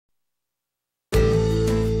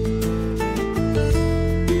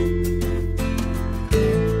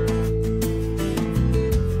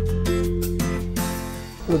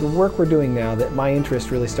the work we're doing now, that my interest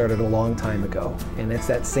really started a long time ago, and it's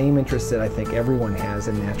that same interest that I think everyone has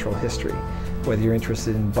in natural history, whether you're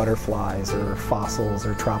interested in butterflies or fossils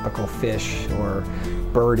or tropical fish or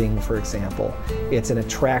birding, for example. It's an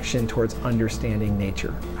attraction towards understanding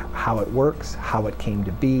nature, how it works, how it came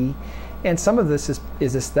to be, and some of this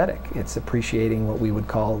is aesthetic. It's appreciating what we would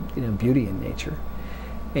call, beauty in nature.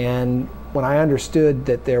 And when I understood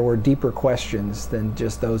that there were deeper questions than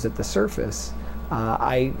just those at the surface,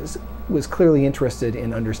 I was clearly interested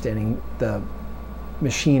in understanding the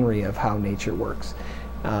machinery of how nature works,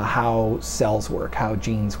 how cells work, how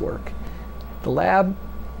genes work. The lab,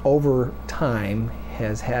 over time,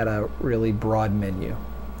 has had a really broad menu,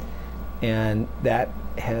 and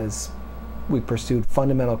we pursued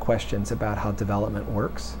fundamental questions about how development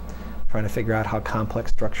works, trying to figure out how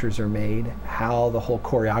complex structures are made, how the whole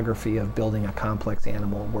choreography of building a complex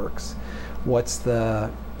animal works, what's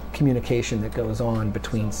the communication that goes on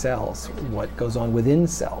between cells, what goes on within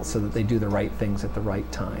cells so that they do the right things at the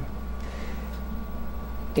right time.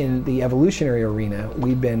 In the evolutionary arena,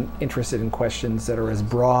 we've been interested in questions that are as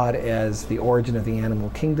broad as the origin of the animal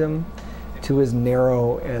kingdom to as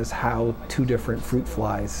narrow as how two different fruit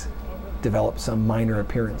flies develop some minor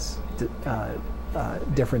appearance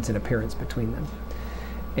difference in appearance between them.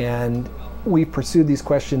 And we pursued these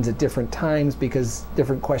questions at different times because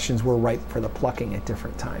different questions were ripe for the plucking at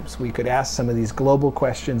different times. We could ask some of these global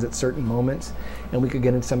questions at certain moments, and we could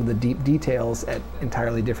get into some of the deep details at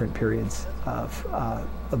entirely different periods of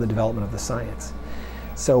the development of the science.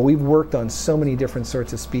 So we've worked on so many different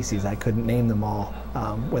sorts of species, I couldn't name them all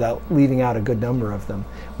without leaving out a good number of them.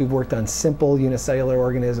 We've worked on simple unicellular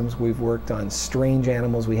organisms, we've worked on strange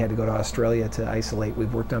animals we had to go to Australia to isolate,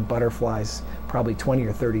 we've worked on butterflies, probably 20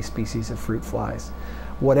 or 30 species of fruit flies.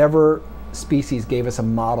 Whatever species gave us a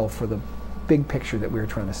model for the big picture that we were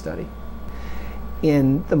trying to study.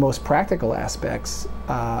 In the most practical aspects,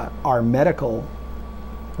 our medical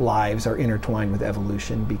lives are intertwined with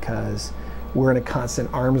evolution because we're in a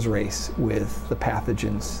constant arms race with the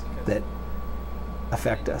pathogens that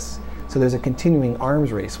affect us. So there's a continuing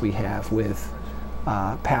arms race we have with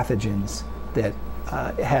pathogens that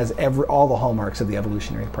has all the hallmarks of the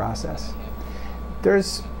evolutionary process.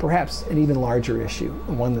 There's perhaps an even larger issue,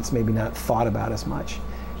 one that's maybe not thought about as much.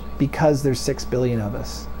 Because there's 6 billion of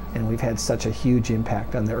us, and we've had such a huge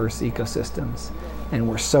impact on the Earth's ecosystems, and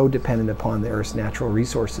we're so dependent upon the Earth's natural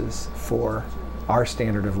resources for our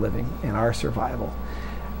standard of living and our survival,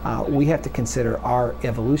 we have to consider our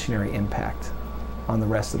evolutionary impact on the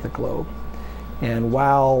rest of the globe. And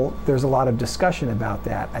while there's a lot of discussion about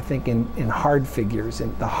that, I think in hard figures,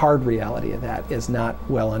 and the hard reality of that is not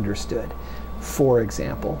well understood. For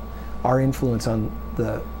example, our influence on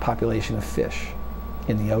the population of fish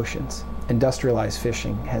in the oceans. Industrialized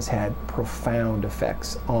fishing has had profound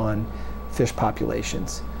effects on fish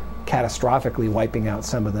populations, catastrophically wiping out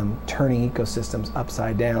some of them, turning ecosystems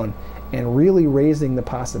upside down, and really raising the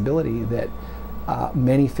possibility that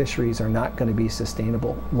many fisheries are not going to be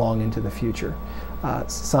sustainable long into the future.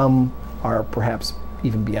 Some are perhaps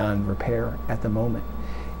even beyond repair at the moment.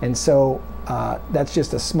 And so that's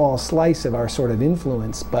just a small slice of our sort of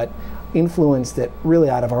influence, but influence that really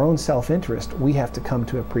out of our own self-interest we have to come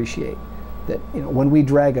to appreciate. That when we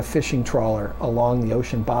drag a fishing trawler along the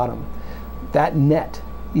ocean bottom, that net,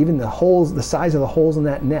 even the holes, the size of the holes in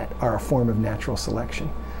that net are a form of natural selection.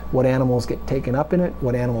 What animals get taken up in it,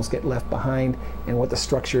 what animals get left behind, and what the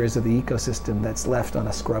structure is of the ecosystem that's left on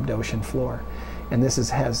a scrubbed ocean floor. And this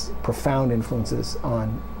has profound influences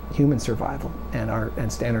on human survival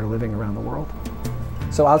and standard of living around the world.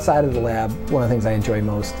 So outside of the lab, one of the things I enjoy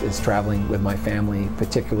most is traveling with my family,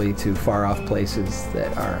 particularly to far off places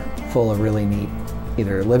that are full of really neat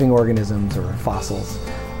either living organisms or fossils.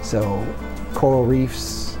 So coral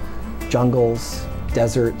reefs, jungles,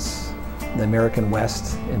 deserts, the American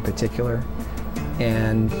West in particular.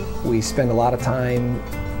 And we spend a lot of time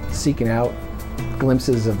seeking out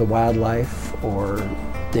glimpses of the wildlife or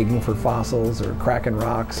digging for fossils or cracking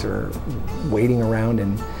rocks or wading around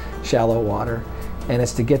in shallow water. And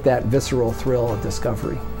it's to get that visceral thrill of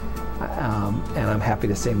discovery. And I'm happy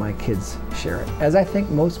to say my kids share it, as I think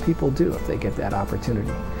most people do if they get that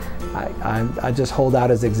opportunity. I just hold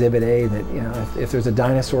out as Exhibit A that if there's a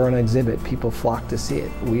dinosaur on an exhibit, people flock to see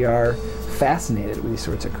it. We are fascinated with these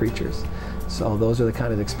sorts of creatures. So those are the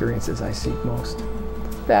kind of experiences I seek most.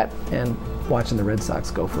 That and watching the Red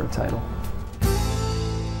Sox go for a title.